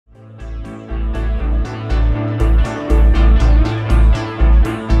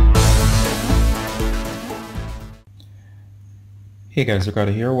Hey guys,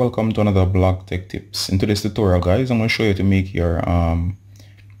 Ricardo here. Welcome to another blog tech tips. In today's tutorial, guys, I'm going to show you to make your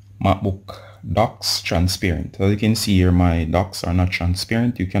MacBook docks transparent. As you can see here, my docks are not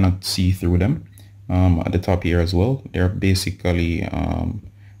transparent. You cannot see through them. At the top here as well, they're basically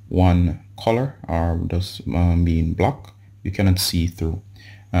one color, or just being black. You cannot see through.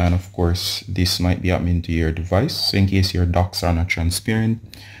 And of course, this might be happening to your device. So in case your docks are not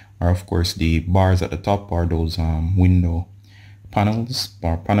transparent, or of course the bars at the top are those window panels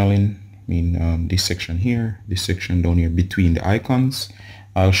or paneling. This section here, this section down here between the icons.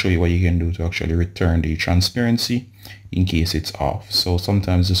 I'll show you what you can do to actually return the transparency in case it's off. So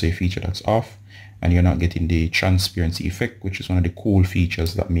sometimes there's a feature that's off and you're not getting the transparency effect, which is one of the cool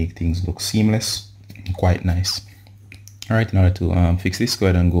features that make things look seamless and quite nice. All right, in order to fix this, go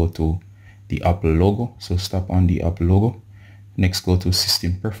ahead and go to the Apple logo. So stop on the Apple logo. Next, go to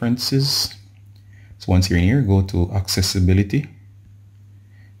System Preferences. So once you're in here, go to Accessibility.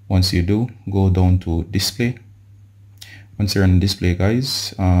 Once you do, go down to Display. Once you're on Display,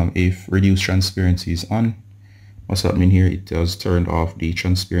 guys, if Reduce Transparency is on, what's happening here, it has turned off the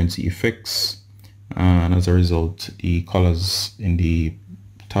transparency effects, and as a result, the colors in the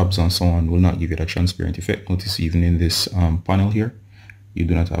tabs and so on will not give you that transparent effect. Notice even in this panel here, you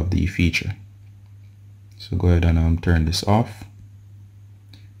do not have the feature. So go ahead and turn this off.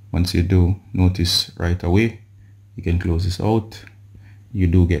 Once you do, notice right away, you can close this out. You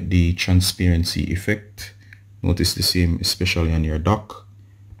do get the transparency effect. Notice the same, especially on your dock,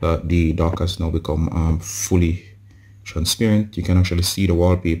 that the dock has now become fully transparent. You can actually see the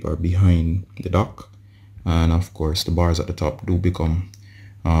wallpaper behind the dock, and of course the bars at the top do become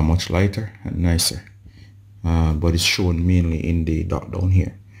much lighter and nicer, but it's shown mainly in the dock down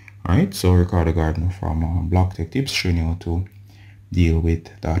here. Alright, so Ricardo Gardner from Blog Tech Tips, showing you how to deal with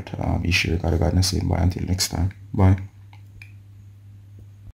that issue. Ricardo Gardner saying bye until next time. Bye.